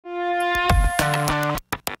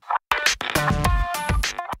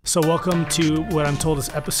So welcome to what I'm told is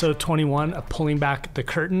episode 21 of Pulling Back the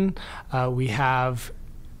Curtain. We have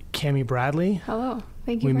Cami Bradley. Hello.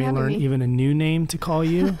 Thank you we for having me. may learn even a new name to call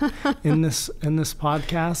you in this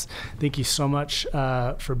podcast. Thank you so much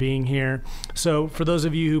for being here. So for those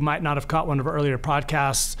of you who might not have caught one of our earlier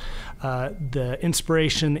podcasts, the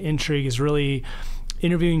inspiration, the intrigue is really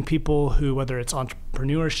interviewing people who, whether it's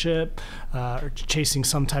entrepreneurship or chasing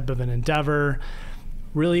some type of an endeavor,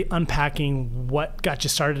 really unpacking what got you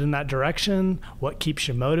started in that direction, what keeps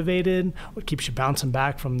you motivated, what keeps you bouncing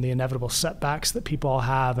back from the inevitable setbacks that people all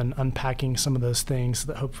have, and unpacking some of those things so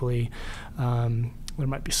that hopefully there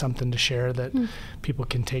might be something to share that people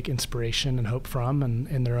can take inspiration and hope from and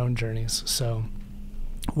in their own journeys. So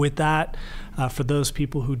with that, for those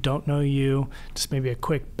people who don't know you, just maybe a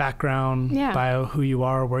quick background, bio, who you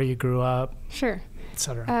are, where you grew up, sure,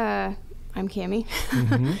 etc. I'm Cami.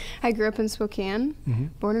 Mm-hmm. I grew up in Spokane,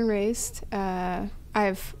 born and raised.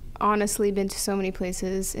 I've honestly been to so many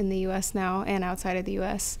places in the U.S. now and outside of the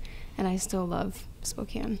U.S., and I still love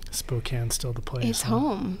Spokane. Spokane's still the place. It's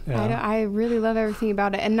home. Yeah. I really love everything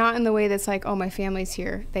about it, and not in the way that's like, oh, my family's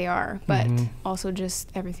here. They are, but also just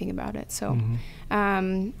everything about it. So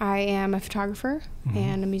I am a photographer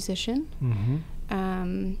and a musician.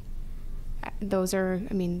 Those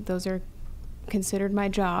are considered my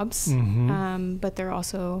jobs, but they're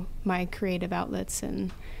also my creative outlets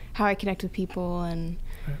and how I connect with people. And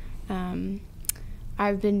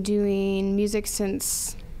I've been doing music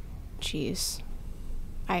since,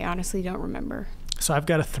 I honestly don't remember. So I've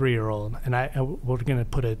got a 3-year-old, and we're going to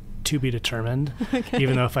put a to be determined,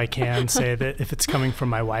 even though if I can say that if it's coming from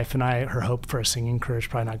my wife and I, her hope for a singing career is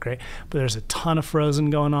probably not great. But there's a ton of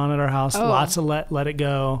Frozen going on at our house, lots of Let It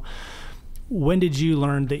Go. When did you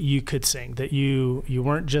learn that you could sing, that you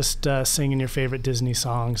weren't just singing your favorite Disney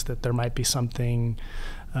songs, that there might be something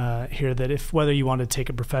here that if whether you wanted to take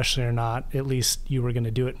it professionally or not, at least you were going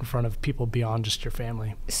to do it in front of people beyond just your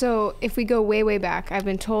family? So if we go way, way back, I've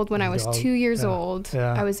been told when I was 2 years old,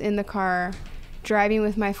 I was in the car driving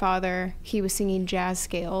with my father. He was singing jazz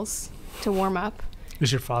scales to warm up.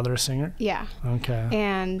 Is your father a singer? Yeah. Okay.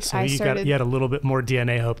 And so you had a little bit more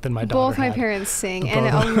DNA hope than my daughter Both my parents sing, and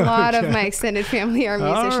a lot of my extended family are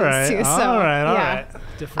musicians too. So all right.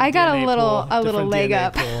 I got a little leg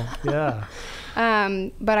up. Yeah.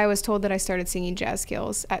 But I was told that I started singing jazz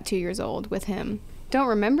scales at 2 years old with him. Don't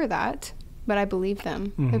remember that, but I believe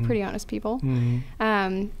them. They're pretty honest people.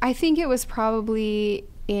 I think it was probably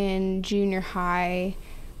in junior high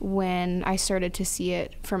when I started to see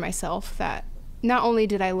it for myself that not only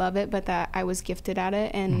did I love it, but that I was gifted at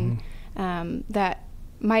it, and that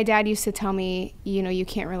my dad used to tell me, you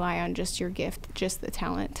can't rely on just your gift, just the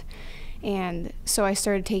talent. And so I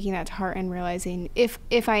started taking that to heart and realizing if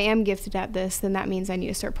I am gifted at this, then that means I need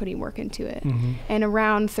to start putting work into it. And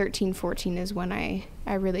around 13, 14 is when I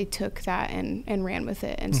really took that and ran with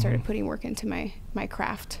it and started putting work into my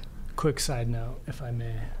craft. Quick side note, if I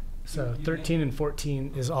may. So 13 and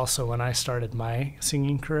 14 is also when I started my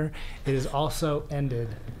singing career. It has also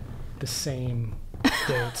ended the same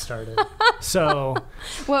day it started. So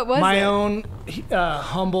what was my it? own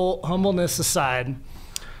humbleness aside,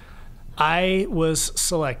 I was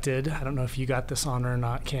selected, I don't know if you got this honor or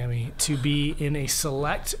not, Cami, to be in a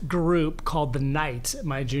select group called the Knights at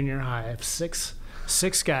my junior high. I have six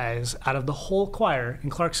guys out of the whole choir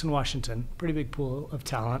in Clarkson, Washington, pretty big pool of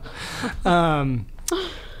talent,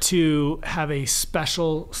 to have a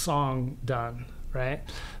special song done, right?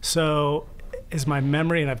 So is my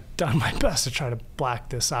memory, and I've done my best to try to black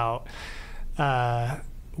this out,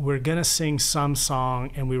 we're going to sing some song,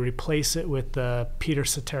 and we replace it with the Peter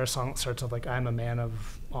Cetera song that starts off like, I'm a man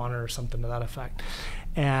of honor, or something to that effect.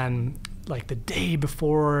 And like the day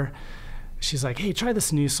before, she's like, hey, try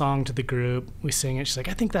this new song to the group. We sing it. She's like,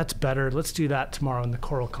 I think that's better. Let's do that tomorrow in the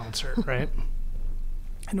choral concert, right?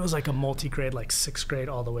 And it was like a multi-grade, like 6th grade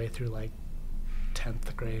all the way through like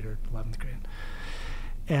 10th grade or 11th grade.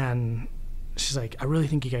 And she's like, I really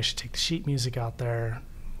think you guys should take the sheet music out there.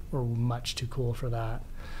 We're much too cool for that.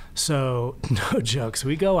 So no jokes.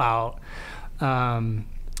 We go out,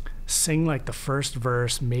 sing like the first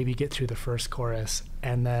verse, maybe get through the first chorus,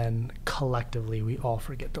 and then collectively we all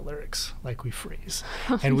forget the lyrics, like we freeze.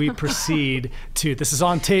 And we proceed to, this is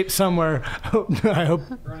on tape somewhere, I hope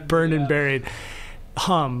burned and buried,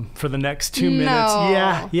 hum for the next 2 minutes.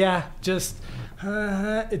 No. Yeah, just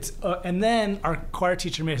And then our choir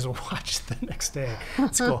teacher made us watch the next day.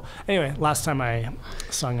 It's cool. Anyway, last time I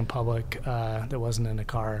sung in public, that wasn't in a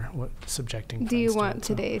car, subjecting. Do you want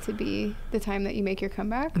today to be the time that you make your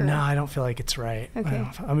comeback? Or? No, I don't feel like it's right. Okay.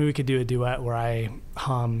 I mean, we could do a duet where I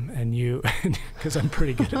hum and you, because I'm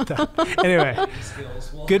pretty good at that. Anyway,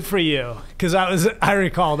 good for you. Because I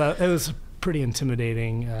recall that it was a pretty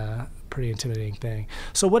intimidating thing.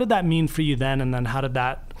 So what did that mean for you then? And then how did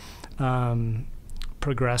that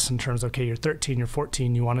progress in terms of, okay, you're 13, you're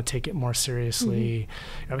 14, you want to take it more seriously.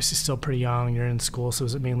 You're obviously still pretty young, you're in school. So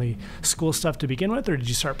was it mainly school stuff to begin with, or did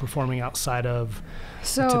you start performing outside of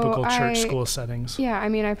the typical church school settings? Yeah, I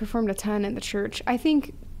mean, I performed a ton in the church. I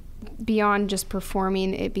think beyond just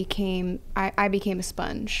performing, I became a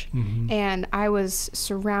sponge. And I was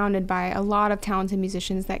surrounded by a lot of talented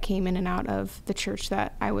musicians that came in and out of the church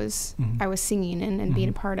that I was singing in and being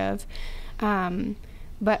a part of.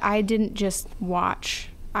 But I didn't just watch.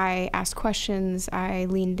 I asked questions. I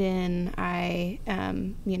leaned in. I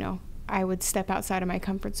would step outside of my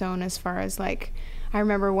comfort zone as far as like, I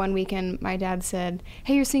remember one weekend my dad said,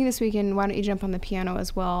 "Hey, you're singing this weekend. Why don't you jump on the piano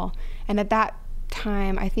as well?" And at that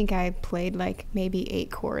time, I think I played like maybe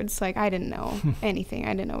 8 chords. Like I didn't know anything.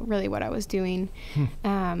 I didn't know really what I was doing,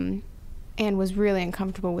 and was really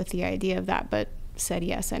uncomfortable with the idea of that, but said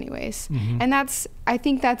yes anyways. And I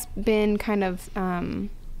think that's been kind of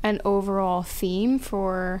an overall theme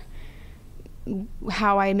for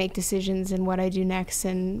how I make decisions and what I do next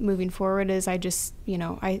and moving forward is I just,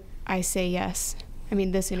 I say yes. I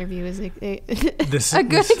mean, this interview is a good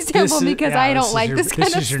example because I don't like this kind of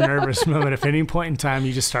stuff. This is your nervous moment. If at any point in time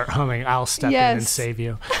you just start humming, I'll step in and save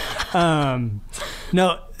you.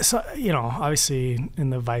 No, so, obviously in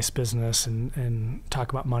the vice business and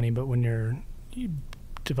talk about money, but when you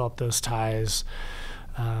develop those ties,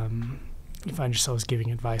 you find yourselves giving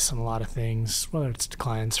advice on a lot of things, whether it's to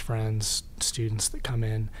clients, friends, students that come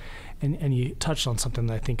in. And you touched on something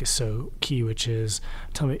that I think is so key, which is,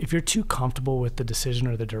 tell me, if you're too comfortable with the decision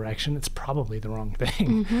or the direction, it's probably the wrong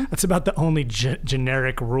thing. That's about the only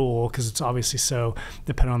generic rule, because it's obviously so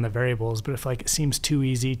dependent on the variables. But if it seems too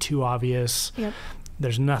easy, too obvious,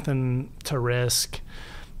 there's nothing to risk,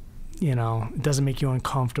 it doesn't make you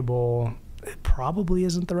uncomfortable, it probably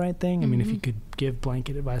isn't the right thing. I mean, if you could give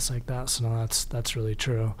blanket advice like that, so no, that's really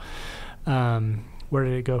true. Where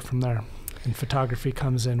did it go from there? And photography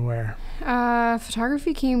comes in where?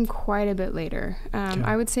 Photography came quite a bit later.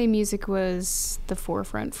 I would say music was the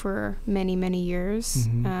forefront for many, many years.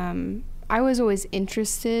 I was always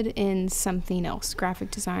interested in something else, graphic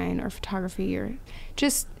design or photography, or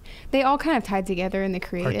just, they all kind of tied together in the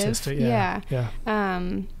creative. Artistic, yeah.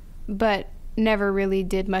 But never really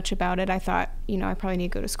did much about it. I thought, I probably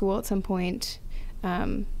need to go to school at some point.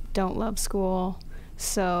 Don't love school.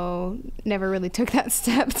 So never really took that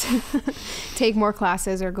step to take more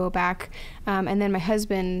classes or go back. And then my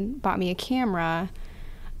husband bought me a camera.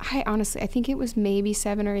 I think it was maybe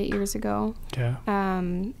 7 or 8 years ago. Okay.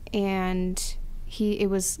 And it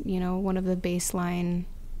was, one of the baseline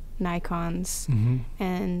Nikons,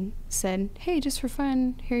 and said, "Hey, just for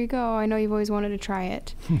fun, here you go. I know you've always wanted to try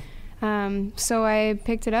it." So I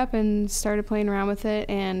picked it up and started playing around with it.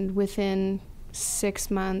 And within 6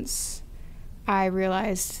 months, I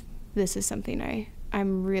realized this is something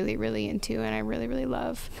I'm really, really into and I really, really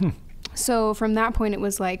love. So from that point, it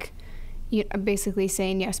was like basically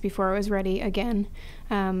saying yes before I was ready again,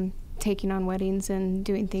 taking on weddings and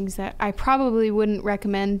doing things that I probably wouldn't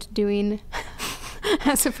recommend doing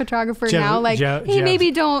as a photographer now.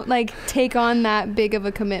 Maybe don't take on that big of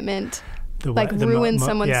a commitment. Ruin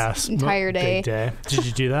someone's entire day. Did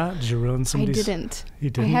you do that? Did you ruin somebody's? I didn't. You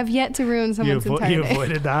didn't? I have yet to ruin someone's entire day. You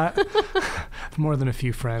avoided that? More than a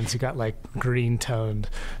few friends who got green toned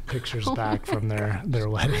pictures back from their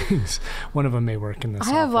weddings. One of them may work in this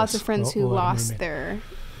office. I have lots of friends who lost their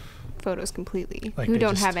photos completely, who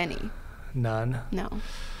don't have any. None? No,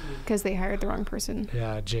 because they hired the wrong person.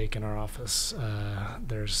 Yeah, Jake in our office,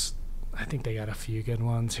 I think they got a few good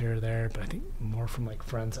ones here or there, but I think more from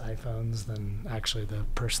friends' iPhones than actually the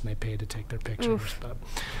person they paid to take their pictures. Oof. But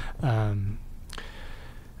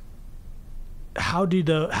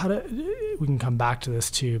we can come back to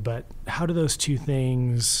this too, but how do those two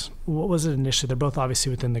things, what was it initially? They're both obviously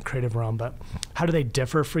within the creative realm, but how do they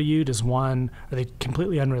differ for you? Are they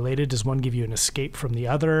completely unrelated? Does one give you an escape from the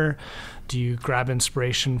other? Do you grab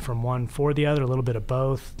inspiration from one for the other? A little bit of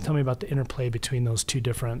both? Tell me about the interplay between those two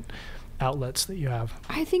different outlets that you have.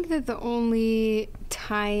 I think that the only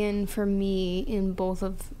tie-in for me in both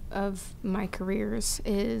of my careers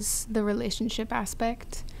is the relationship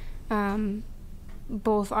aspect.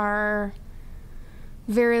 Both are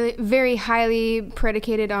very, very highly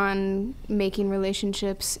predicated on making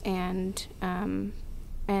relationships and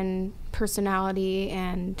personality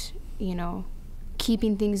and, you know,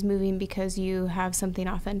 keeping things moving because you have something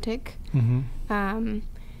authentic.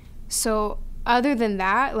 So other than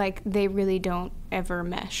that, like, they really don't ever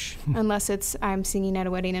mesh unless it's I'm singing at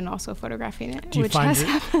a wedding and also photographing it, which has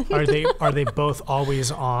happened. Are they both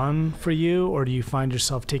always on for you, or do you find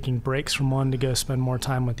yourself taking breaks from one to go spend more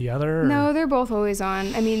time with the other? Or? No, they're both always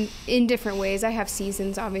on. I mean, in different ways. I have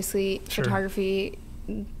seasons, obviously. Sure. Photography,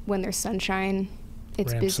 when there's sunshine,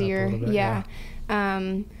 it's ramps busier. Up a bit, yeah.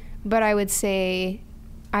 But I would say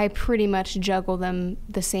I pretty much juggle them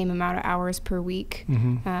the same amount of hours per week.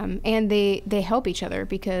 And they help each other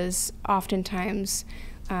because oftentimes,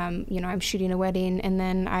 you know, I'm shooting a wedding and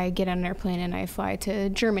then I get on an airplane and I fly to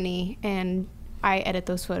Germany and I edit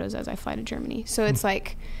those photos as I fly to Germany. So it's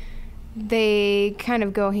like they kind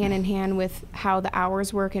of go hand in hand with how the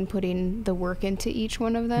hours work and putting the work into each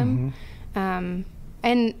one of them.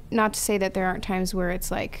 And not to say that there aren't times where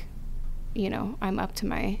it's like, you know, I'm up to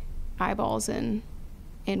my eyeballs in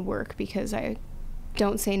work because I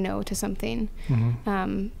don't say no to something.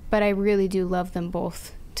 But I really do love them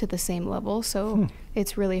both to the same level. So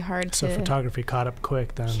it's really hard So photography caught up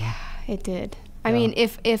quick then. Yeah, it did. I mean,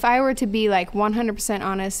 if I were to be like 100%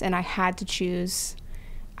 honest and I had to choose,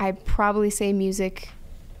 I'd probably say music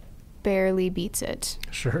barely beats it.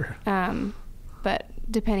 Sure. But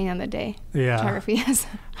depending on the day, photography has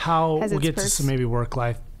we'll get perks. To some maybe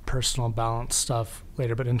work-life personal balance stuff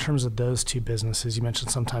later, but in terms of those two businesses, you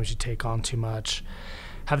mentioned sometimes you take on too much.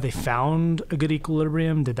 Have they found a good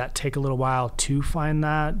equilibrium? Did that take a little while to find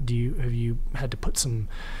that? Have you had to put some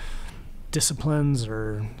disciplines,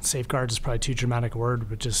 or safeguards is probably too dramatic a word,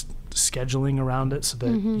 but just scheduling around it so that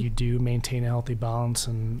you do maintain a healthy balance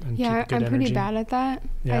and keep good energy? I'm pretty bad at that.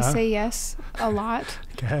 I say yes a lot.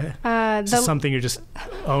 Okay. Is this something you're just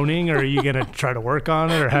owning, or are you going to try to work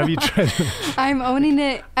on it, or have you tried to? I'm owning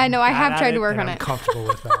it. I know I have tried to work on it. I'm comfortable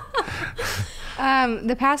with that.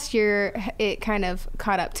 The past year, it kind of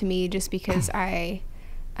caught up to me just because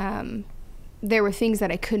there were things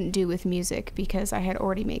that I couldn't do with music because I had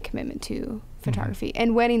already made commitment to photography.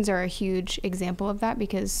 And weddings are a huge example of that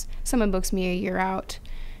because someone books me a year out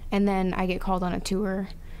and then I get called on a tour.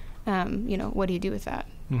 You know, what do you do with that?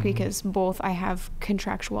 Because both I have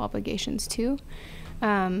contractual obligations too.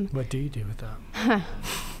 What do you do with that?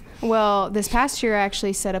 Well, this past year I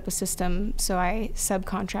actually set up a system so I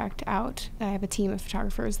subcontract out. I have a team of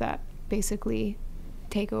photographers that basically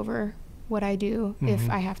take over what I do if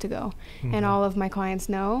I have to go. And all of my clients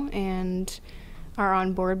know and are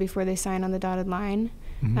on board before they sign on the dotted line.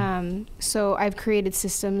 So I've created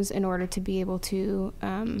systems in order to be able to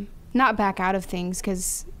not back out of things,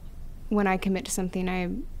 because when I commit to something,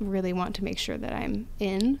 I really want to make sure that I'm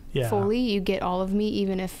in fully. You get all of me,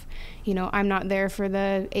 even if, you know, I'm not there for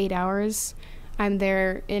the 8 hours. I'm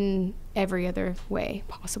there in every other way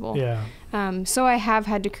possible. So I have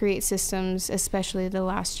had to create systems, especially the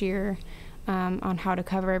last year, on how to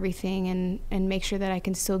cover everything and make sure that I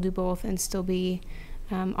can still do both and still be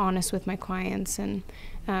honest with my clients. And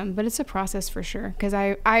but it's a process for sure, because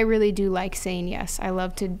I really do like saying yes. I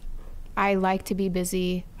like to be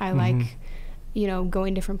busy. I like, you know,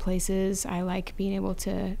 going different places. I like being able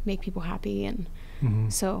to make people happy, and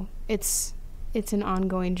so it's an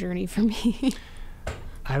ongoing journey for me.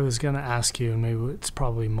 I was going to ask you, and maybe it's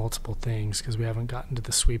probably multiple things because we haven't gotten to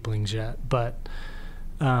the sweepings yet, but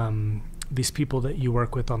these people that you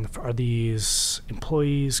work with are these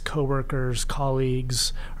employees, coworkers,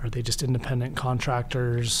 colleagues? Are they just independent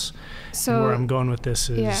contractors? So and where I'm going with this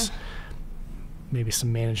is maybe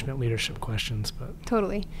some management leadership questions, but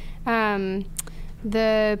totally.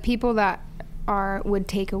 The people that would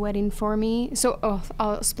take a wedding for me. So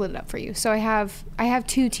I'll split it up for you. So I have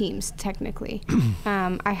two teams technically.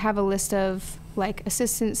 I have a list of like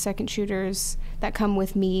assistants, second shooters that come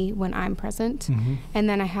with me when I'm present, and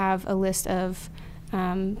then I have a list of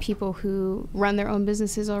people who run their own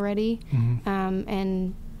businesses already,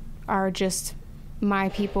 and are just my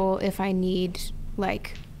people if I need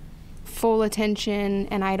like full attention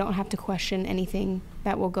and I don't have to question anything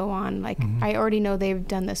that will go on. Like I already know they've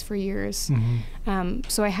done this for years.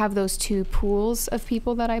 So I have those two pools of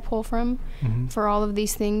people that I pull from for all of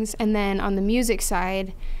these things. And then on the music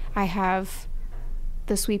side, I have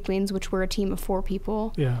the Sweepwings, which were a team of 4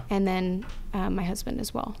 people, and then my husband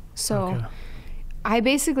as well. So I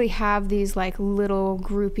basically have these like little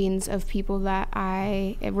groupings of people that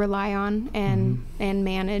I rely on and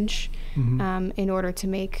manage in order to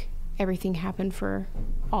make everything happen for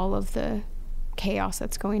all of the chaos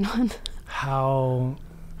that's going on.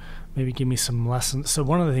 maybe give me some lessons. So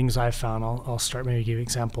one of the things I found, I'll start, maybe give you an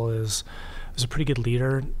example, is I was a pretty good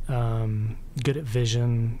leader, good at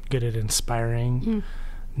vision, good at inspiring,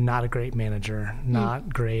 not a great manager,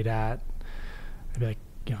 not great at, I'd be like,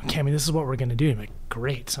 Cami, this is what we're going to do. I'm like,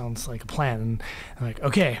 great, sounds like a plan. And I'm like,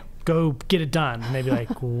 okay, go get it done. And they'd be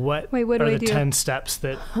like, what are the 10 steps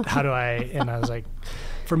how do I, and I was like,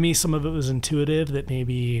 for me, some of it was intuitive, that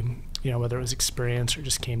maybe, whether it was experience or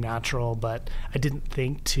just came natural, but I didn't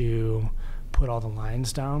think to put all the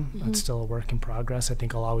lines down. That's still a work in progress. I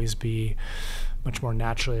think I'll always be much more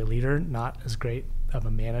naturally a leader, not as great of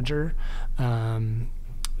a manager.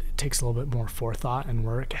 It takes a little bit more forethought and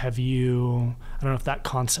work. I don't know if that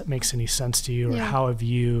concept makes any sense to you, or what have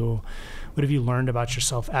you learned about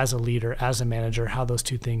yourself as a leader, as a manager, how those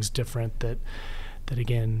two things different that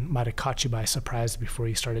again might have caught you by surprise before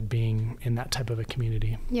you started being in that type of a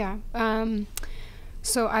community? Yeah.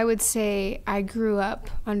 So I would say I grew up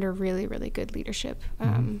under really, really good leadership.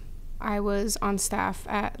 I was on staff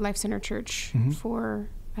at Life Center Church for,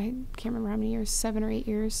 I can't remember how many years, 7 or 8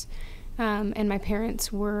 years. And my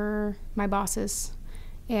parents were my bosses,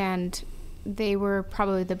 and they were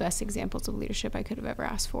probably the best examples of leadership I could have ever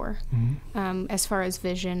asked for, as far as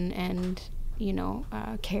vision and,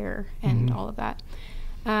 care and all of that.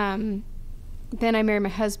 Then I married my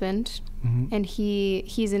husband, and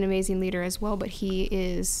he's an amazing leader as well, but he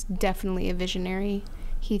is definitely a visionary.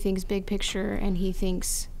 He thinks big picture, and he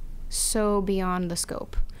thinks so beyond the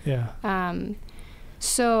scope. Yeah.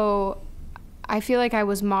 So I feel like I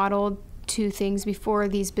was modeled 2 things before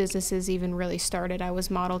these businesses even really started. I was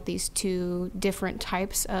modeled these 2 different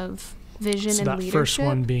types of vision and leadership. So that first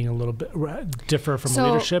one being a little bit differ from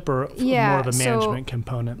leadership, or more of the management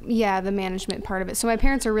component? Yeah, the management part of it. So my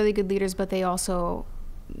parents are really good leaders, but they also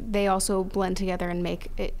blend together and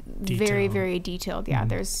make it very, very detailed. Yeah,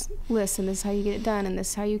 there's lists, and this is how you get it done, and this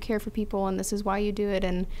is how you care for people, and this is why you do it,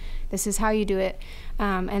 and this is how you do it.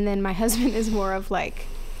 And then my husband is more of like,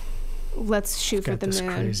 let's shoot for the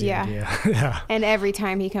moon. Yeah. And every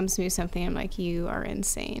time he comes to me with something, I'm like, you are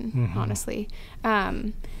insane, honestly.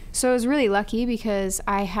 So I was really lucky because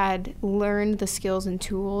I had learned the skills and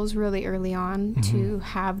tools really early on to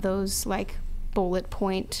have those like bullet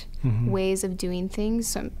point ways of doing things.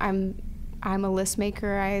 So I'm a list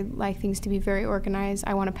maker. I like things to be very organized.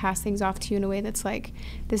 I want to pass things off to you in a way that's like,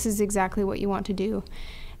 this is exactly what you want to do.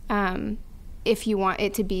 If you want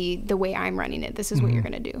it to be the way I'm running it, this is what you're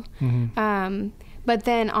going to do. But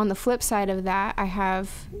then on the flip side of that, I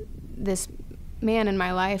have this man in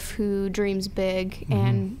my life who dreams big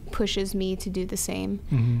and pushes me to do the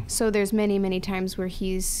same. So there's many, many times where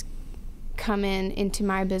he's come into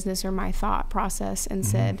my business or my thought process and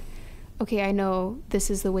said, okay, I know this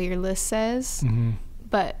is the way your list says,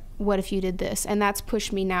 but what if you did this? And that's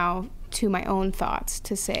pushed me now to my own thoughts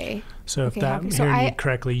to say, so if I'm hearing you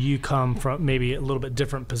correctly, you come from maybe a little bit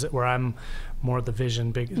different position, where I'm more the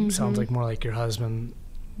vision, big, sounds like more like your husband.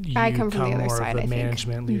 I come from the other side, of the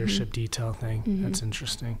management, leadership, detail thing. That's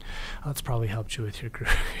interesting. That's probably helped you with your group.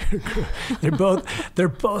 They're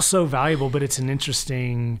both so valuable, but it's an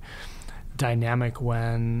interesting dynamic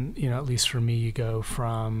when, at least for me, you go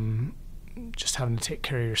from just having to take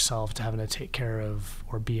care of yourself to having to take care of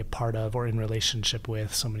or be a part of or in relationship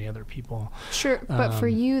with so many other people. Sure. But for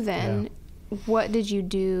you then, what did you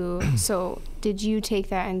do? So did you take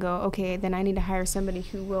that and go, okay, then I need to hire somebody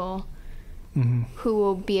who will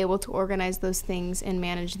be able to organize those things and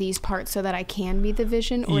manage these parts so that I can be the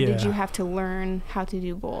vision? Or did you have to learn how to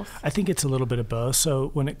do both? I think it's a little bit of both.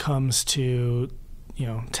 So when it comes to,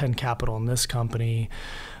 10 Capital in this company,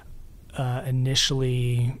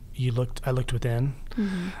 initially I looked within.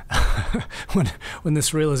 When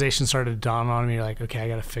this realization started to dawn on me, you're like, okay, I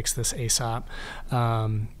got to fix this ASAP.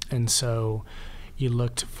 And so you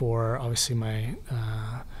looked for, obviously my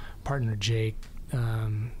partner, Jake,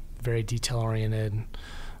 very detail oriented,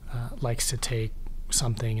 likes to take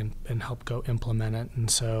something and help go implement it. And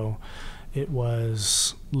so it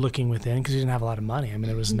was looking within, because we didn't have a lot of money. I mean,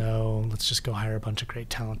 there was no, let's just go hire a bunch of great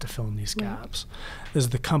talent to fill in these gaps. There's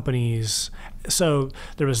the companies. So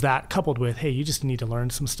there was that coupled with, hey, you just need to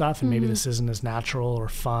learn some stuff, and maybe this isn't as natural or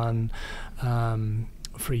fun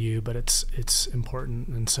for you, but it's important.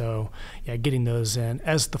 And so, getting those in.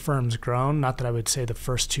 As the firm's grown, not that I would say the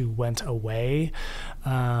first 2 went away,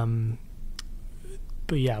 but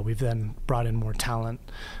we've then brought in more talent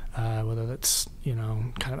whether that's,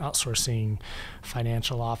 kind of outsourcing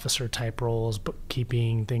financial officer type roles,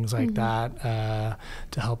 bookkeeping, things like that,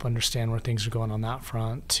 to help understand where things are going on that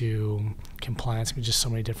front, to compliance, just so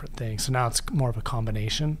many different things. So now it's more of a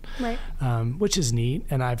combination, right? Which is neat.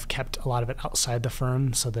 And I've kept a lot of it outside the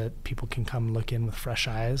firm so that people can come look in with fresh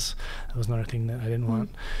eyes. That was another thing that I didn't want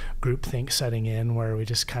groupthink setting in, where we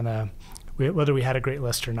just kind of, whether we had a great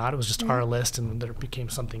list or not, it was just our list, and there became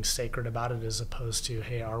something sacred about it, as opposed to,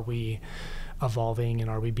 hey, are we evolving and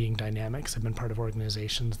are we being dynamic? 'Cause I've been part of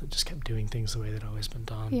organizations that just kept doing things the way they'd always been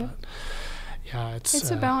done. Yeah. But yeah, it's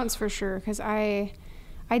a balance for sure, because I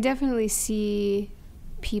definitely see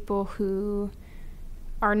people who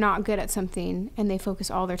are not good at something and they focus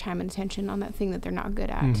all their time and attention on that thing that they're not good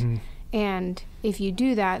at. And if you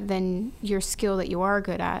do that, then your skill that you are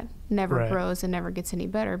good at never grows and never gets any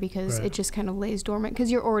better, because it just kind of lays dormant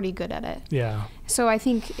because you're already good at it. Yeah. So I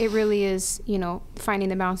think it really is, finding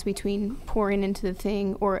the balance between pouring into the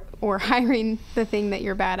thing or hiring the thing that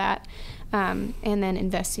you're bad at, and then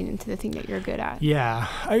investing into the thing that you're good at. Yeah.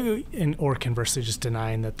 Or conversely, just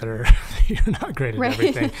denying that you're not great at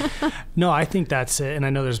everything. No, I think that's it. And I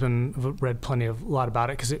know read a lot about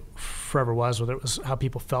it, because it forever was, whether it was how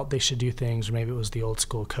people felt they should do things, or maybe it was the old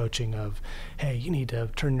school coaching of, hey, you need to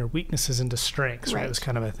turn your weaknesses into strengths, right? It was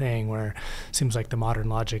kind of a thing where it seems like the modern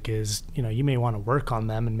logic is, you may want to work on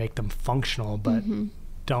them and make them functional, but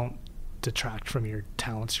don't detract from your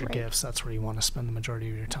talents, your gifts. That's where you want to spend the majority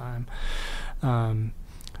of your time.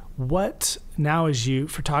 What now is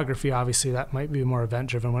photography, obviously that might be more event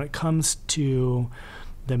driven. When it comes to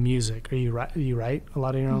the music, you write a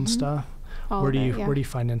lot of your own stuff? Where do you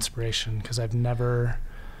find inspiration? Because I've never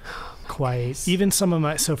quite, even some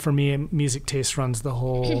of so for me, music taste runs the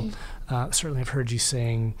whole, certainly I've heard you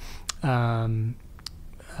sing, but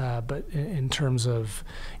in terms of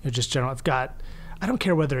just general, I don't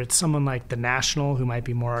care whether it's someone like The National, who might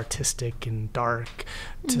be more artistic and dark,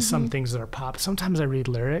 to some things that are pop. Sometimes I read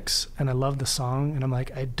lyrics and I love the song, and I'm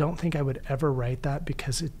like, I don't think I would ever write that,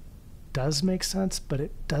 because it does make sense, but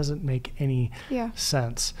it doesn't make any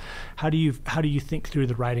sense. How do you think through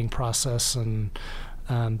the writing process? And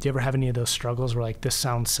do you ever have any of those struggles where, like, this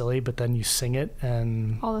sounds silly, but then you sing it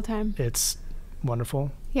and all the time it's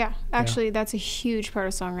wonderful? Yeah, actually, that's a huge part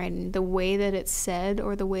of songwriting. The way that it's said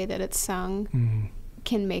or the way that it's sung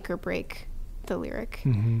can make or break the lyric.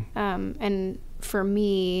 And for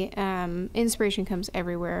me, inspiration comes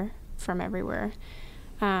from everywhere.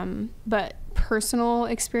 But personal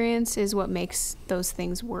experience is what makes those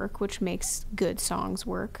things work, which makes good songs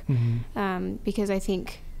work. Because I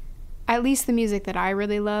think, at least the music that I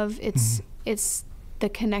really love, it's the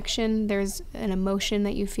connection. There's an emotion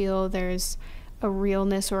that you feel. There's a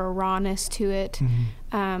realness or a rawness to it.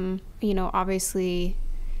 Obviously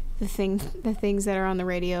the things that are on the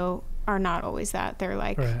radio are not always that. They're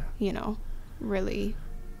like, really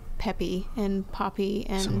peppy and poppy,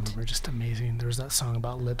 and some of them are just amazing. There was that song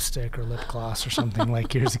about lipstick or lip gloss or something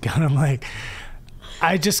like years ago, and I'm like,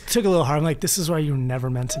 I just took a little hard. I'm like, this is why you were never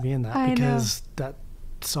meant to be in that, because that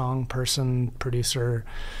song producer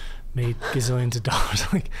made gazillions of dollars.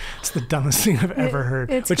 Like, it's the dumbest thing I've ever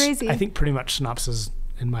heard. It's crazy. I think pretty much synopsis,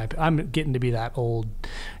 in my opinion. I'm getting to be that old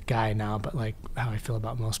guy now, but like how I feel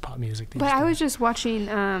about most pop music these days. I was just watching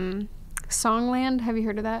Songland. Have you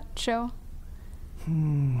heard of that show?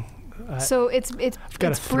 So it's I've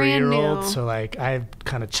got it's a 3-year-old, so like I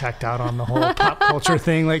kind of checked out on the whole pop culture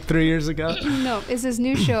thing like 3 years ago. No, it's this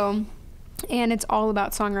new show, and it's all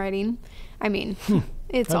about songwriting. I mean,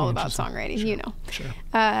 it's all about songwriting,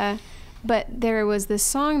 Sure. But there was this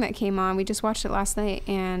song that came on. We just watched it last night,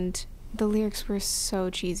 and the lyrics were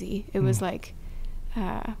so cheesy. It was like,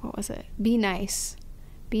 what was it? Be nice,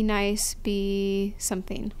 be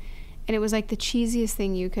something. And it was like the cheesiest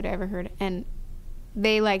thing you could ever heard. And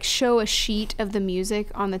they like show a sheet of the music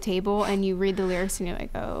on the table, and you read the lyrics and you're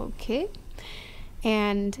like, okay.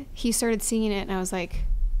 And he started singing it, and I was like,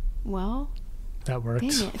 well, that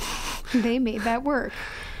works. Dang it. They made that work.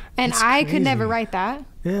 And I could never write that.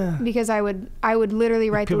 Yeah. Because I would literally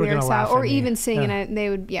write the lyrics out, or even sing, and they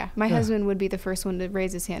would, my husband would be the first one to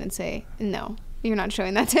raise his hand and say, no, you're not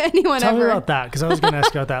showing that to anyone Tell ever. me about that, because I was going to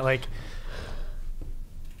ask you about that. Like,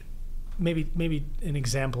 maybe an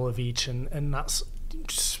example of each, and not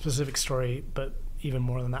specific story, but even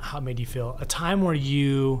more than that, how it made you feel. A time where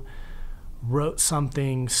you wrote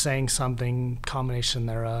something, sang something, combination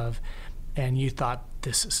thereof, and you thought,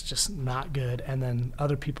 this is just not good, and then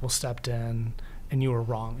other people stepped in and you were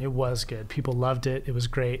wrong. It was good. People loved it. It was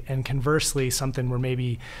great. And conversely, something where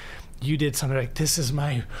maybe you did something like, this is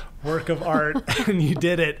my work of art, and you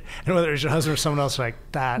did it, and whether it's your husband or someone else, like,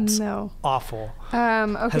 that's awful.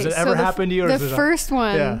 Okay, has it ever happened to you? Or the first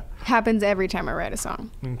one happens every time I write a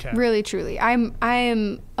song. Okay. Really, truly. I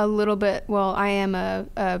am a little bit, I am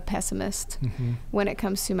a pessimist when it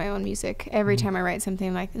comes to my own music. Every time I write something,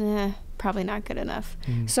 I'm like, probably not good enough.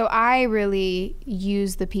 So I really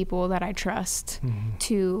use the people that I trust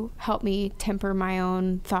to help me temper my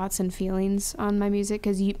own thoughts and feelings on my music,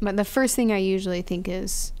 because the first thing I usually think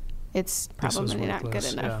is it's probably not good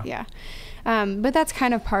enough. Yeah. But that's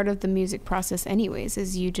kind of part of the music process anyways,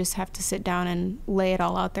 is you just have to sit down and lay it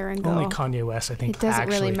all out there and go. Only Kanye West, I think, it doesn't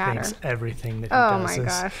really matter. Thinks everything that he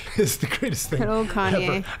does is the greatest thing. Good old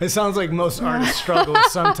Kanye. Ever. It sounds like most artists struggle with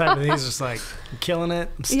some type of thing. He's just like, I'm killing it.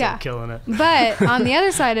 I'm still killing it. But on the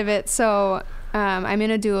other side of it, so I'm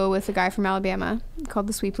in a duo with a guy from Alabama called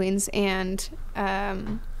the Sweeplings, and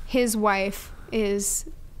his wife is...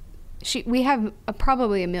 we have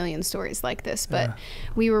probably a million stories like this, but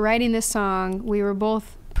we were writing this song. We were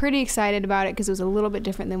both pretty excited about it because it was a little bit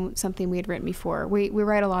different than something we had written before. We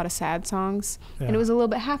write a lot of sad songs, and it was a little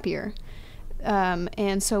bit happier.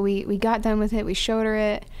 And so we got done with it. We showed her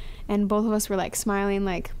it, and both of us were like smiling,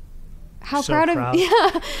 like, how proud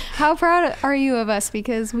are you of us?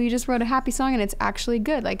 Because we just wrote a happy song and it's actually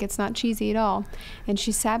good. Like, it's not cheesy at all. And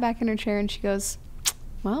she sat back in her chair and she goes,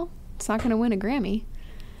 well, it's not going to win a Grammy.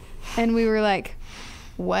 And we were like,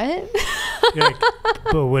 what? Like,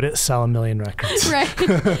 but would it sell 1 million records? Right.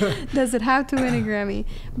 Does it have to win a Grammy?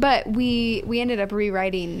 But we ended up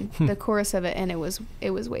rewriting the chorus of it, and it was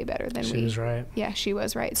way better than She was right. Yeah, she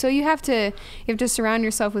was right. So you have to surround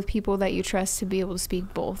yourself with people that you trust to be able to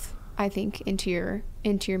speak both, I think, into your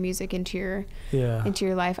music, into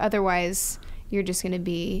your life. Otherwise, you're just going to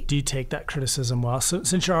be... Do you take that criticism well? So,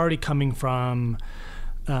 since you're already coming from...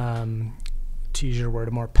 to use your word,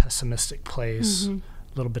 a more pessimistic place, a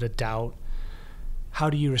little bit of doubt, how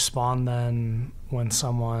do you respond then when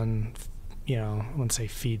someone, I wouldn't say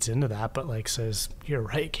feeds into that, but like says, you're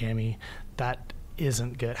right, Cami, that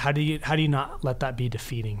isn't good? How do you not let that be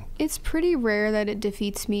defeating? It's pretty rare that it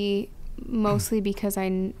defeats me, mostly because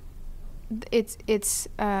it's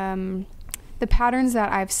the patterns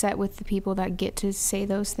that I've set with the people that get to say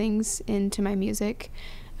those things into my music.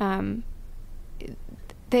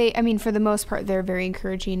 For the most part, they're very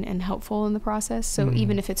encouraging and helpful in the process. So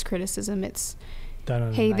even if it's criticism, it's,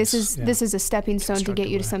 hey, this is a stepping stone to get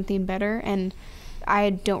you to something better. And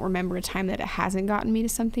I don't remember a time that it hasn't gotten me to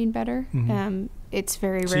something better. It's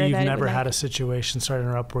very rare. So you've never had a situation starting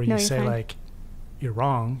up where you say fine. Like, you're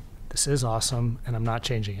wrong, this is awesome, and I'm not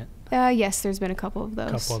changing it. Yes, there's been a couple of those.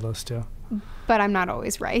 A couple of those too. But I'm not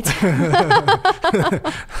always right.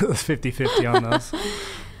 50-50 on those.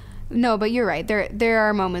 No, but you're right. There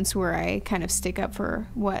are moments where I kind of stick up for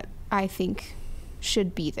what I think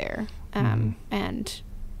should be there. And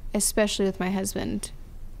especially with my husband,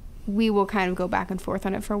 we will kind of go back and forth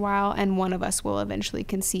on it for a while, and one of us will eventually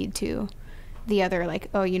concede to the other, like,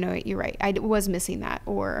 oh, you know what, you're right, I was missing that.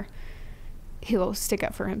 Or he'll stick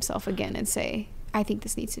up for himself again and say, I think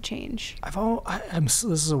this needs to change. This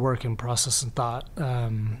is a work in process and thought.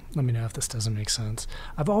 Let me know if this doesn't make sense.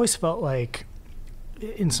 I've always felt like,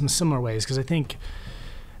 in some similar ways, because I think,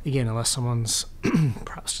 again, unless someone's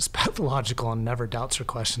perhaps just pathological and never doubts or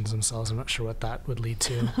questions themselves, I'm not sure what that would lead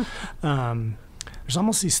to. There's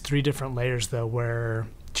almost these 3 different layers, though, where,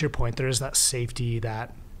 to your point, there is that safety,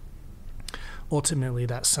 that ultimately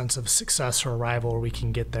that sense of success or arrival where we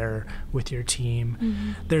can get there with your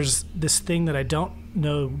team. There's this thing that I don't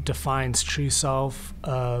know defines true self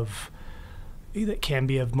of, that can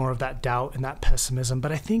be of more of that doubt and that pessimism,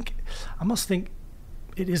 but I almost think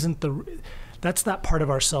it isn't that's that part of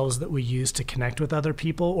ourselves that we use to connect with other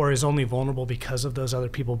people, or is only vulnerable because of those other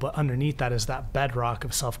people. But underneath that is that bedrock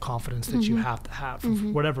of self-confidence that you have to have.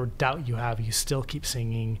 Whatever doubt you have, you still keep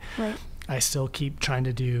singing. Right. I still keep trying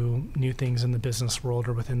to do new things in the business world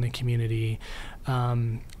or within the community.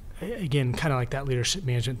 Again, kind of like that leadership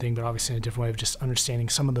management thing, but obviously in a different way of just understanding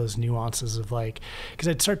some of those nuances of, like, because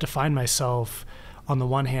I'd start to find myself on the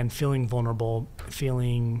one hand feeling vulnerable,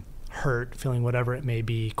 feeling hurt, feeling whatever it may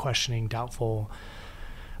be, questioning, doubtful,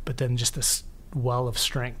 but then just this well of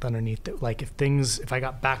strength underneath it. Like, if I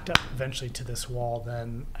got backed up eventually to this wall,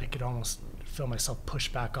 then I could almost feel myself push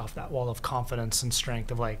back off that wall of confidence and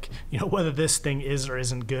strength of, like, whether this thing is or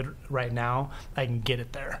isn't good right now, I can get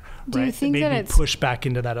it there. Do you think that it's push back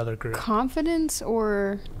into that other group? Confidence,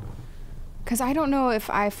 or... Because I don't know if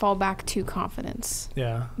I fall back to confidence.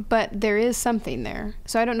 Yeah. But there is something there.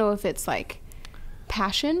 So I don't know if it's like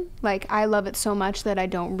passion. Like I love it so much that I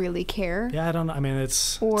don't really care. Yeah, I don't know. I mean,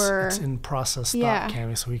 it's in process thought,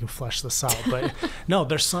 Cami, so we can flesh this out. But no,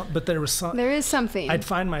 there is something. I'd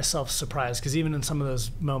find myself surprised because even in some of those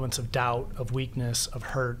moments of doubt, of weakness, of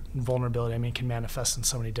hurt, and vulnerability, I mean, it can manifest in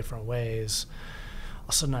so many different ways. All of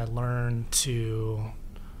a sudden I learned to,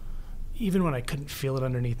 even when I couldn't feel it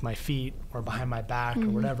underneath my feet or behind my back or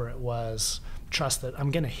whatever it was, trust that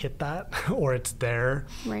I'm going to hit that or it's there.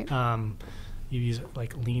 Right. You use it,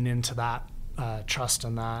 like lean into that, trust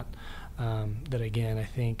in that. That again, I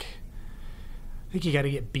think you got to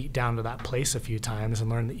get beat down to that place a few times and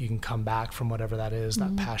learn that you can come back from whatever that is,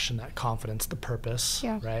 that passion, that confidence, the purpose,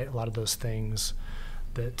 right? A lot of those things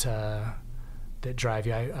that drive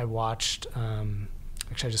you. I watched,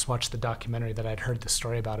 actually I just watched the documentary that I'd heard the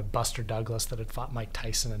story about of Buster Douglas that had fought Mike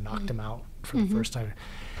Tyson and knocked him out for the first time.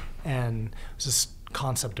 And it was this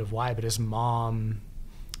concept of why, but his mom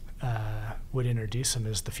would introduce him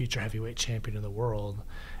as the future heavyweight champion of the world.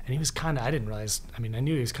 And he was I didn't realize, I mean, I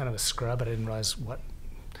knew he was kind of a scrub, but I didn't realize he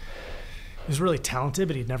was really talented,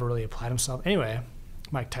 but he'd never really applied himself. Anyway,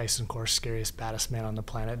 Mike Tyson, of course, scariest, baddest man on the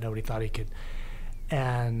planet. Nobody thought he could.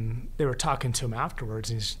 And they were talking to him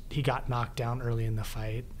afterwards, and he got knocked down early in the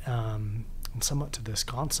fight. And somewhat to this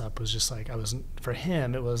concept was just like, I wasn't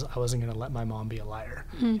going to let my mom be a liar.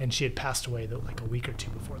 And she had passed away like a week or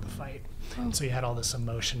two before the fight. Oh. So he had all this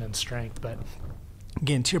emotion and strength. But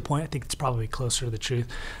again, to your point, I think it's probably closer to the truth.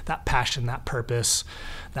 That passion, that purpose,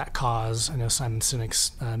 that cause. I know Simon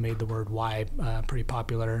Sinek's made the word why pretty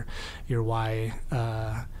popular. Your why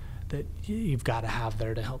that you've got to have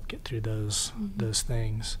there to help get through those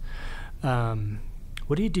things.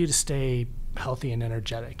 What do you do to stay healthy and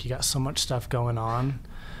energetic? You got so much stuff going on.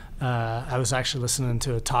 I was actually listening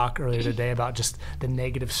to a talk earlier today about just the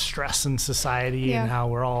negative stress in society and how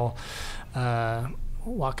we're all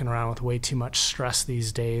walking around with way too much stress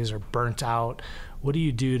these days or burnt out. What do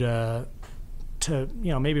you do to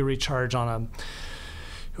maybe recharge on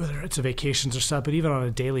whether it's a vacations or stuff, but even on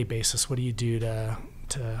a daily basis, what do you do to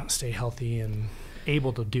stay healthy and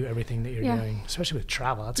able to do everything that you're doing, especially with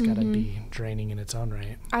travel? That's got to be draining in its own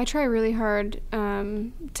right. I try really hard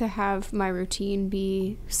to have my routine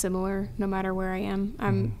be similar no matter where I am.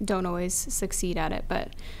 I don't always succeed at it,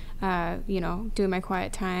 but doing my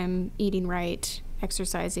quiet time, eating right,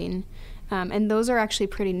 exercising, and those are actually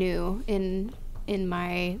pretty new in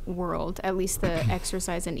my world. At least the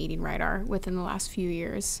exercise and eating right are within the last few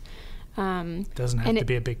years. It doesn't have to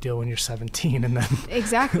be a big deal when you're 17 and then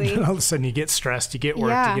exactly then all of a sudden you get stressed, you get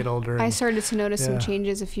work, you get older. I started to notice some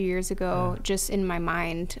changes a few years ago just in my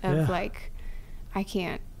mind of like, I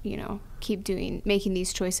can't, keep making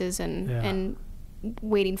these choices and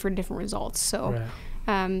waiting for different results. So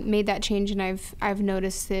made that change, and I've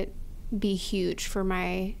noticed it be huge for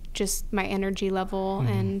my energy level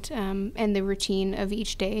and the routine of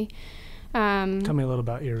each day. Tell me a little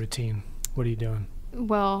about your routine. What are you doing?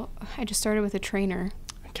 Well, I just started with a trainer.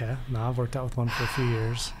 Okay. No, I've worked out with one for a few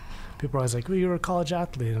years. People are always like, well, you were a college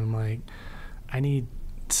athlete. And I'm like, I need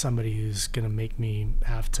somebody who's going to make me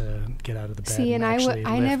have to get out of the bed. See, and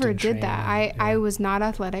I never did that. I was not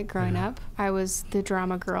athletic growing up. I was the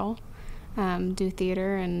drama girl, do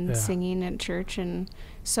theater and singing at church. And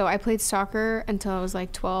so I played soccer until I was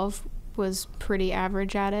like 12, was pretty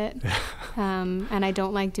average at it. And I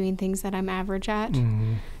don't like doing things that I'm average at.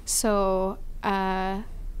 So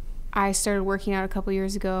I started working out a couple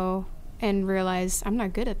years ago and realized I'm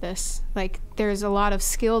not good at this. Like, there's a lot of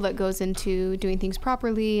skill that goes into doing things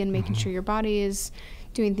properly and making sure your body is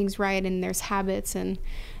doing things right, and there's habits. And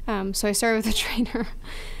so I started with a trainer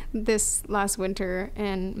this last winter,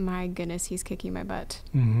 and my goodness, he's kicking my butt.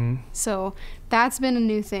 So that's been a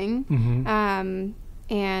new thing.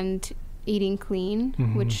 And eating clean,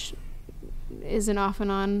 which is an off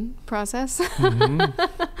and on process.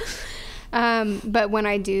 But when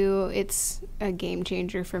I do, it's a game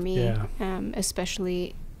changer for me,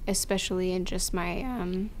 especially in just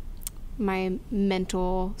my my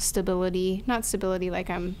mental stability. Not stability like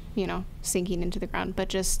I'm, sinking into the ground, but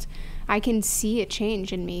just I can see a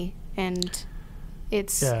change in me, and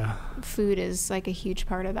food is like a huge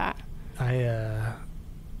part of that. I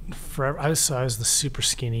was the super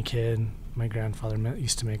skinny kid. My grandfather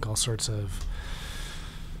used to make all sorts of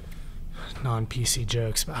non-PC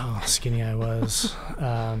jokes about how skinny I was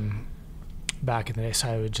back in the day. So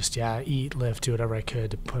I would just eat, lift, do whatever I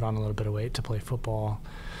could to put on a little bit of weight to play football.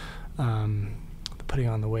 The putting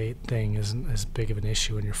on the weight thing isn't as big of an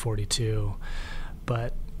issue when you're 42,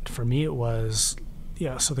 but for me it was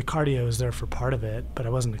so the cardio was there for part of it, but I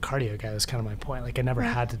wasn't a cardio guy. That was kind of my point. Like I never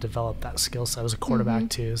had to develop that skill set. I was a quarterback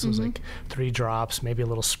too, so it was like 3 drops, maybe a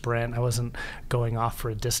little sprint. I wasn't going off for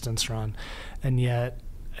a distance run. And yet,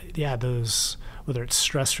 those, whether it's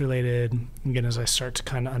stress related, again, as I start to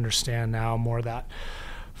kind of understand now more that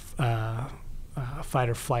fight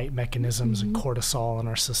or flight mechanisms and cortisol in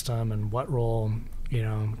our system and what role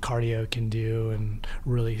cardio can do and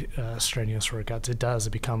really strenuous workouts,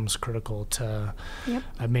 it becomes critical to.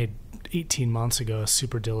 I made 18 months ago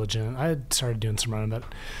super diligent. I had started doing some running, but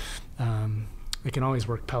I can always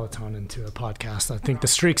work Peloton into a podcast. I think the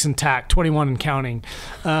streak's intact, 21 and counting.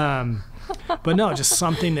 But no, just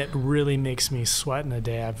something that really makes me sweat in a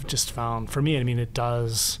day. I've just found, for me, I mean, it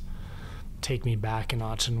does take me back a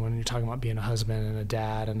notch. And when you're talking about being a husband and a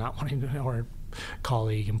dad and not wanting to, or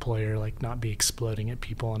colleague, employer, like not be exploding at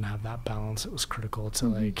people and have that balance, it was critical to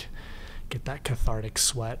like get that cathartic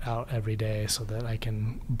sweat out every day so that I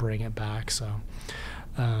can bring it back. So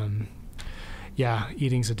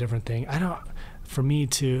eating's a different thing. For me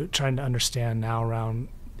to trying to understand now around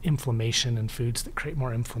inflammation and foods that create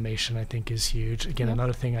more inflammation, I think is huge. Again,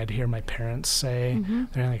 another thing I'd hear my parents say,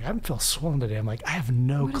 they're like, I feel swollen today. I'm like, I have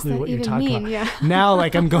no clue what you're talking about. Yeah. Now,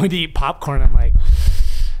 like I'm going to eat popcorn. I'm like,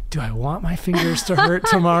 do I want my fingers to hurt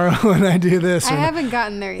tomorrow when I do this? I haven't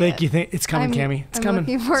gotten there yet. Like you think it's coming, Cami? It's coming.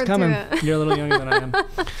 It's coming. You're a little younger than I am.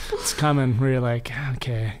 It's coming. Where you're like,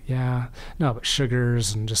 okay, yeah, no, but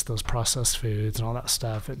sugars and just those processed foods and all that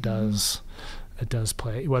stuff, it does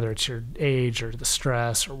play. Whether it's your age or the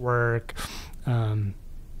stress or work,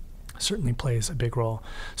 certainly plays a big role.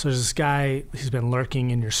 So there's this guy who's been lurking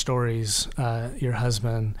in your stories, your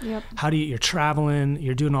husband. You're traveling,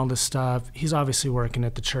 you're doing all this stuff. He's obviously working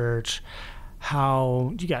at the church.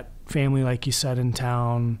 How you got family, like you said, in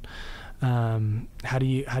town? How do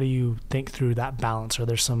you think through that balance? Are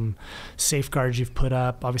there some safeguards you've put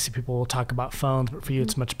up? Obviously people will talk about phones, but for you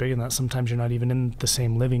it's much bigger than that. Sometimes you're not even in the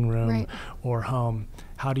same living room or home.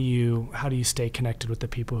 How do you stay connected with the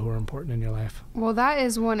people who are important in your life? Well, that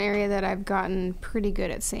is one area that I've gotten pretty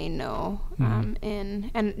good at saying no,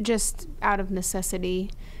 and just out of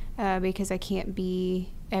necessity, because I can't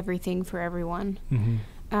be everything for everyone.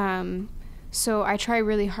 So I try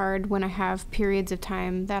really hard when I have periods of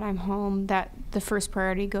time that I'm home, that the first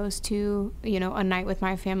priority goes to, a night with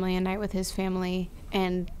my family, a night with his family,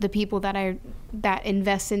 and the people that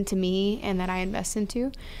invest into me and that I invest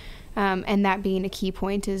into. And that being a key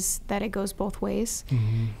point is that it goes both ways.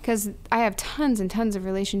 Because I have tons and tons of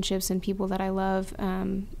relationships and people that I love,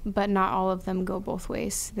 but not all of them go both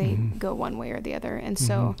ways. They go one way or the other. And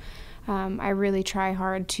so I really try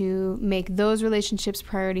hard to make those relationships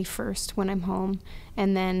priority first when I'm home,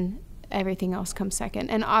 and then everything else comes second.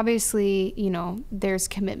 And obviously, there's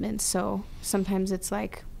commitments. So sometimes it's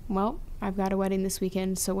like, well, I've got a wedding this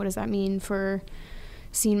weekend, so what does that mean for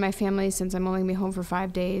seeing my family since I'm only gonna be home for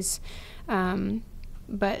 5 days?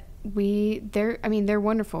 But they're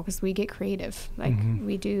wonderful because we get creative. Like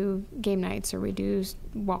we do game nights, or we do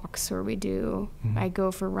walks, or I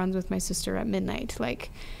go for runs with my sister at midnight.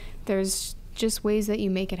 Like there's just ways that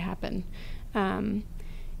you make it happen. And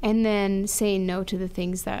then saying no to the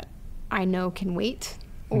things that I know can wait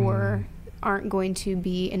or aren't going to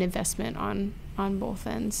be an investment on both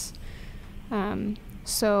ends.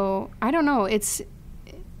 So I don't know. It's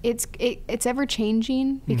ever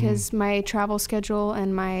changing because my travel schedule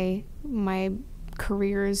and my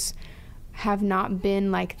careers have not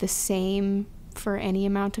been like the same for any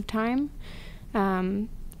amount of time.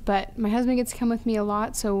 But my husband gets to come with me a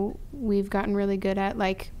lot, so we've gotten really good at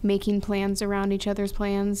like making plans around each other's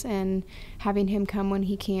plans and having him come when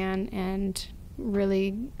he can, and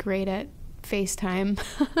really great at FaceTime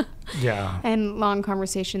and long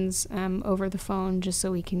conversations over the phone, just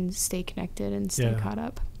so we can stay connected and stay caught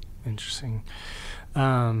up. Interesting.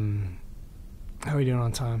 How are we doing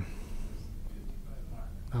on time?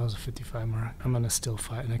 That was a 55 mark. I'm going to still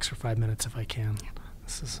fight an extra 5 minutes if I can.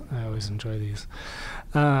 I always enjoy these.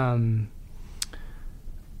 I want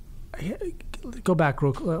to go back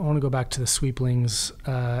to the sweeplings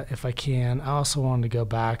if I can. I also wanted to go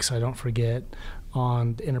back, so I don't forget,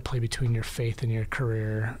 on the interplay between your faith and your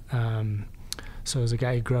career. So as a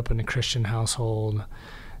guy who grew up in a Christian household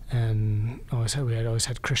and we had always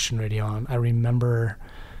had Christian radio on, I remember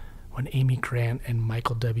when Amy Grant and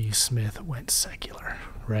Michael W. Smith went secular,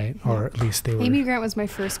 right? Or at least they were. Amy Grant was my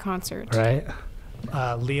first concert. Right?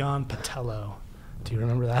 Leon Patello. Do you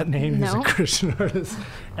remember that name? No. He's a Christian artist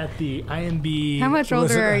at the IMB. How much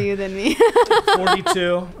older are you than me?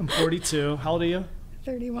 42. I'm 42. How old are you?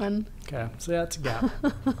 31. Okay, so that's a gap.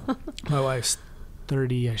 My wife's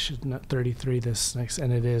 30, I should not 33 this next,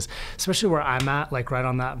 and it is, especially where I'm at, like right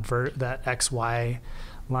on that that XY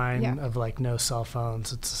line of like no cell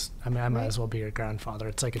phones. It's, I mean, I might as well be your grandfather.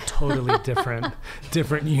 It's like a totally different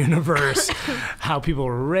universe. How people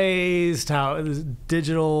were raised, how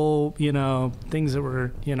digital, you know, things that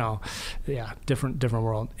were, you know, different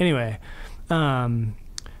world. Anyway,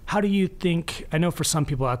 how do you think? I know for some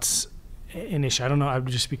people that's an issue. I don't know. I would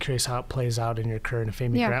just be curious how it plays out in your career. And if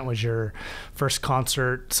Amy Grant was your first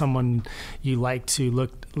concert, someone you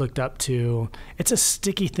looked up to, it's a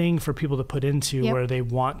sticky thing for people to put into where they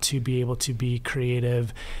want to be able to be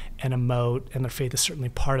creative and emote, and their faith is certainly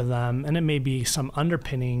part of them. And it may be some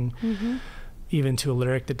underpinning even to a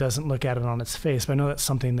lyric that doesn't look at it on its face. But I know that's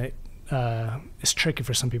something that is tricky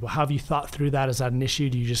for some people. How have you thought through that? Is that an issue?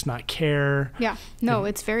 Do you just not care? Yeah. No,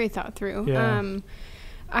 it's very thought through. Yeah.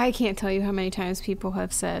 I can't tell you how many times people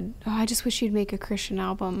have said, "Oh, I just wish you'd make a Christian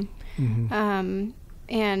album." And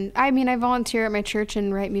I mean, I volunteer at my church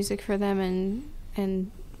and write music for them,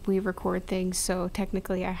 and we record things. So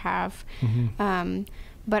technically, I have.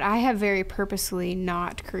 But I have very purposely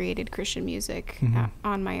not created Christian music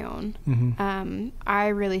on my own. I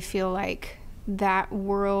really feel like that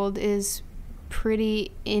world is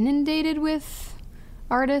pretty inundated with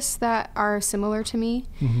artists that are similar to me.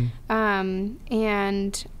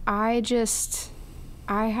 And I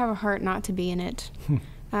have a heart not to be in it.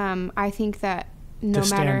 I think that no matter... To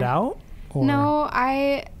stand out? Or? No,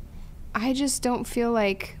 I just don't feel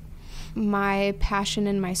like my passion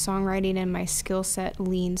and my songwriting and my skill set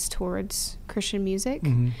leans towards Christian music.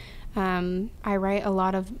 I write a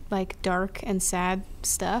lot of like dark and sad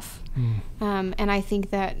stuff. And I think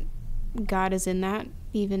that God is in that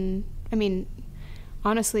even, I mean,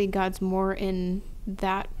 honestly, God's more in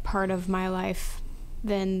that part of my life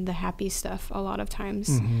than the happy stuff a lot of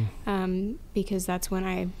times, because that's when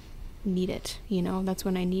I need it, you know, that's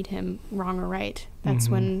when I need him, wrong or right. That's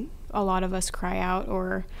when a lot of us cry out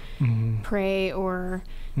or pray or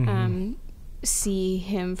see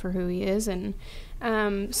him for who he is. And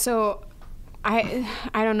so I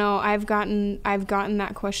don't know, I've gotten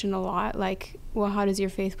that question a lot, like, well, how does your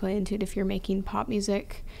faith play into it if you're making pop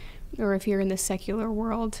music or if you're in the secular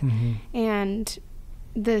world? And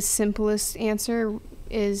the simplest answer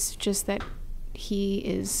is just that he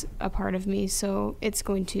is a part of me, so it's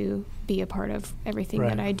going to be a part of everything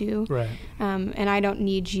that I do. And I don't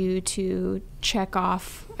need you to check all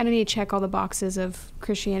the boxes of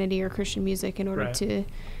Christianity or Christian music in order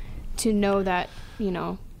to know that, you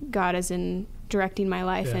know, God is in directing my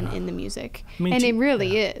life and in the music. And it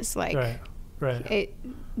really is like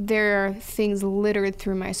there are things littered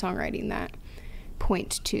through my songwriting that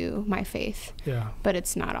point to my faith, but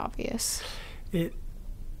it's not obvious.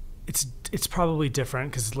 It's probably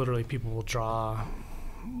different because literally people will draw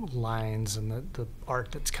lines, and the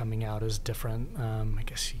art that's coming out is different. I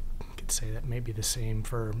guess you could say that may be the same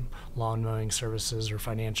for lawn mowing services or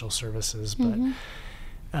financial services, but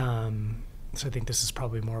so I think this is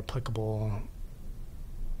probably more applicable,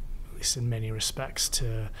 at least in many respects,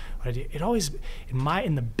 to what I do. It always,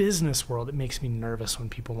 in the business world, it makes me nervous when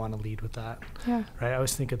people want to lead with that. Right? I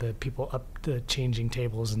always think of the people up the changing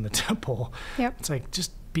tables in the temple. It's like,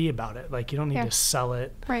 just be about it. Like, you don't need to sell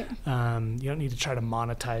it. You don't need to try to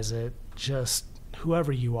monetize it. Just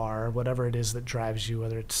whoever you are, whatever it is that drives you,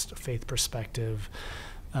 whether it's a faith perspective,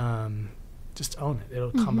 just own it.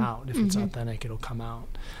 It'll come out. If it's authentic, it'll come out.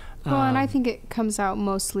 Well, and I think it comes out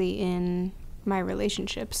mostly in my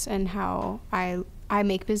relationships and how I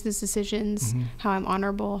make business decisions, how I'm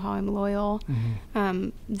honorable, how I'm loyal.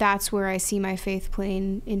 That's where I see my faith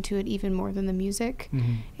playing into it even more than the music.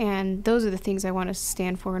 And those are the things I want to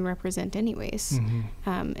stand for and represent anyways,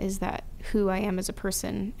 is that who I am as a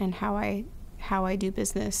person and how I do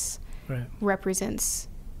business represents,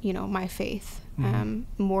 you know, my faith,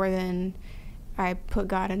 more than I put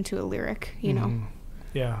God into a lyric, you know.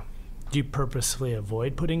 Do you purposely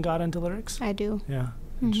avoid putting God into lyrics? I do.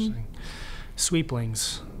 Interesting.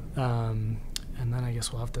 Sweeplings. And then I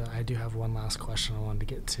guess I do have one last question I wanted to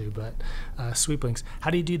get to, but Sweeplings, how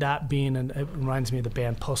do you do that it reminds me of the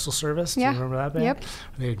band Postal Service. Do you remember that band?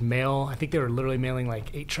 They'd mail, I think they were literally mailing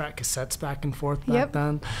like 8-track cassettes back and forth back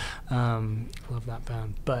then. Love that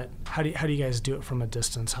band. But how do you guys do it from a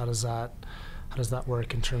distance? How does that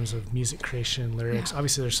work in terms of music creation, lyrics?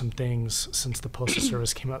 Obviously, there's some things since the Postal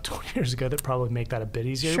Service came out 20 years ago that probably make that a bit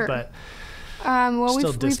easier, but well,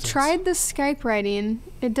 we've tried the Skype writing.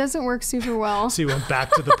 It doesn't work super well. So you went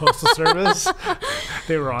back to the Postal Service?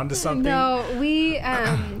 They were onto something? No,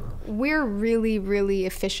 we're really, really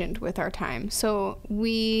efficient with our time. So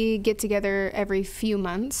we get together every few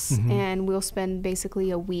months and we'll spend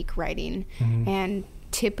basically a week writing. And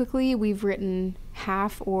typically we've written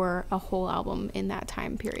half or a whole album in that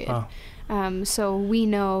time period. So we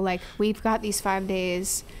know, like, we've got these 5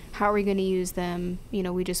 days. How are we going to use them? You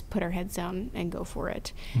know, we just put our heads down and go for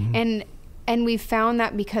it. And we've found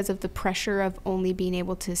that because of the pressure of only being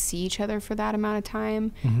able to see each other for that amount of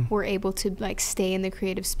time, we're able to, like, stay in the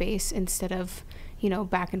creative space instead of, you know,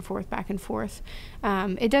 back and forth.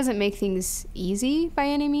 It doesn't make things easy by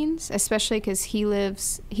any means, especially because he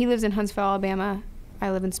lives in Huntsville, Alabama. I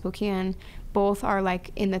live in Spokane. Both are,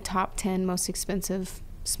 like, in the top 10 most expensive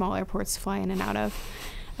small airports to fly in and out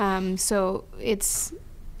of. So it's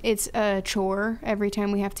a chore every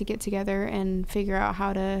time we have to get together and figure out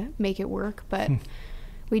how to make it work, but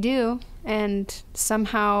we do. And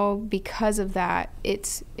somehow, because of that,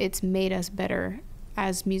 it's made us better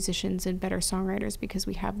as musicians and better songwriters, because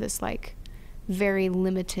we have this, like, very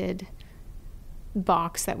limited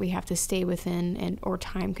box that we have to stay within, or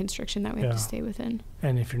time constriction that we have to stay within.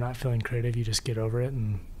 And if you're not feeling creative, you just get over it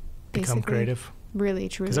and become creative. Really,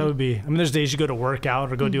 truly. Because that would be, I mean, there's days you go to work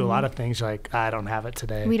out or go do a lot of things. You're like, I don't have it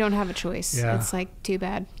today. We don't have a choice. Yeah. It's like, too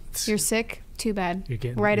bad. You're sick? Too bad.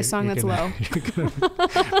 Write a song that's low. You're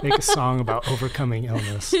gonna make a song about overcoming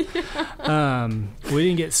illness. We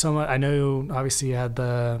didn't get so much. I know, obviously, you had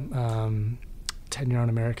the tenure on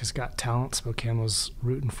America's Got Talent. Spokane was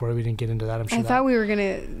rooting for it. We didn't get into that. I'm sure. I thought we were going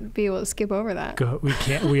to be able to skip over that. We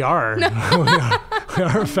can't. We are. We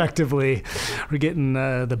are effectively. We're getting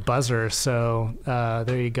the buzzer. So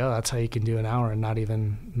there you go. That's how you can do an hour and not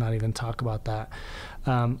even talk about that.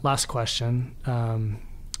 Last question.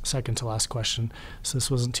 Second to last question. So this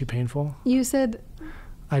wasn't too painful? You said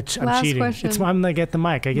I'm cheating. Question. I'm like at the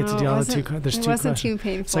mic. I get to do all the two. There's two questions. It wasn't too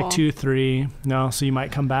painful. It's like 2, 3. No, so you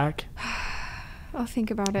might come back? I'll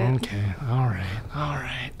think about it. Okay. All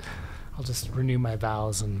right. I'll just renew my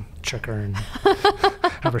vows and trick her and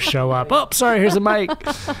have her show up. Oh, sorry, here's a mic.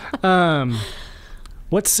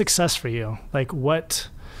 What's success for you? Like, what...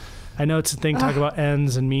 I know it's a thing, talk about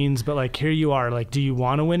ends and means, but, like, here you are. Like, do you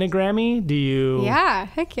want to win a Grammy? Do you... Yeah,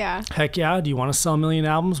 heck yeah. Heck yeah? Do you want to sell 1 million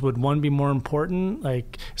albums? Would one be more important?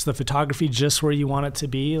 Like, is the photography just where you want it to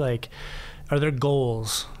be? Like, are there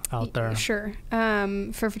goals out there? Sure.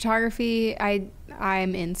 For photography,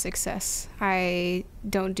 I'm in success. I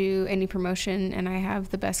don't do any promotion, and I have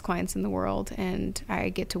the best clients in the world, and I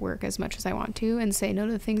get to work as much as I want to and say no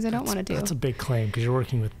to the things I don't want to do. That's a big claim, because you're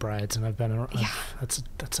working with brides, and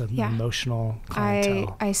that's an emotional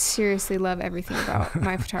clientele. I seriously love everything about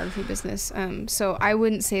my photography business. So I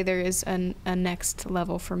wouldn't say there is a next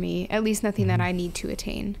level for me, at least nothing that I need to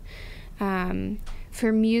attain.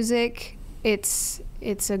 For music, it's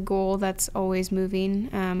a goal that's always moving.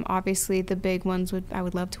 Obviously, the big ones I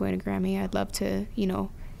would love to win a Grammy. I'd love to,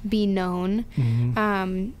 be known.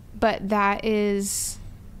 But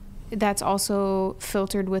that's also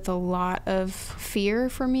filtered with a lot of fear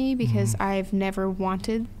for me, because I've never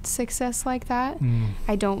wanted success like that.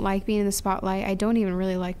 I don't like being in the spotlight. I don't even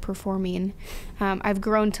really like performing. I've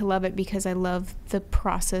grown to love it because I love the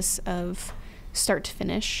process of start to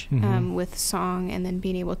finish with song, and then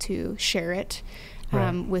being able to share it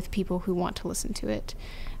with people who want to listen to it.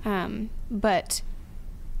 But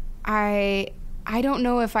I don't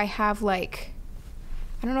know if I have like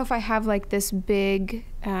this big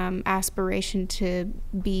aspiration to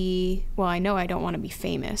be, well, I know I don't want to be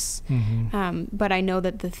famous, but I know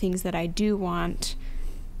that the things that I do want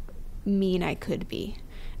mean I could be.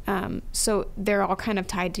 So they're all kind of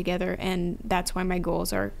tied together, and that's why my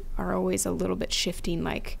goals are always a little bit shifting.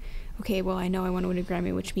 Like, okay, well, I know I want to win a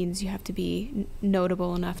Grammy, which means you have to be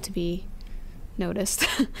notable enough to be noticed,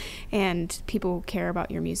 and people care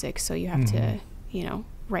about your music, so you have to,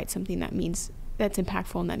 write something that's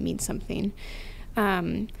impactful and that means something.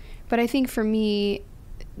 But I think for me,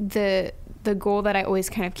 the goal that I always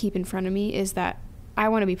kind of keep in front of me is that I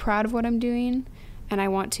want to be proud of what I'm doing, and I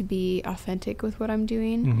want to be authentic with what I'm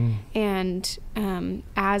doing. And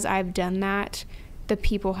as I've done that, the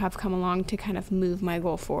people have come along to kind of move my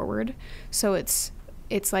goal forward. So it's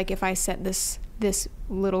like if I set this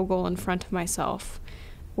little goal in front of myself,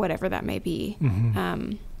 whatever that may be,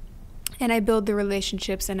 and I build the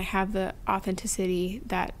relationships and I have the authenticity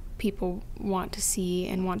that people want to see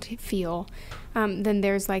and want to feel, then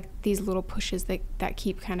there's like these little pushes that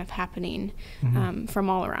keep kind of happening from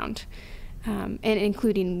all around. And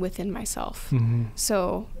including within myself.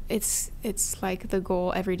 So it's like the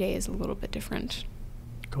goal every day is a little bit different.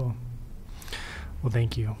 Cool. Well,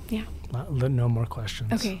 thank you. Yeah. No more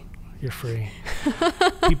questions. Okay. You're free.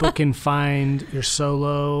 People can find your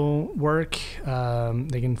solo work.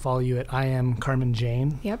 They can follow you at I am Cami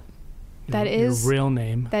Jane. Yep. That is your real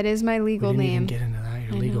name. That is my legal name. We didn't even get into that.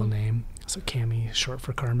 Your legal name. So Cami, short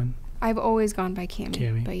for Carmen. I've always gone by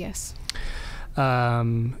Cami. But yes.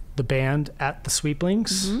 The band at the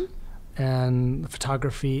Sweeplings, and the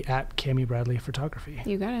photography at Cami Bradley Photography.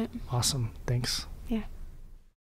 You got it. Awesome. Thanks. Yeah.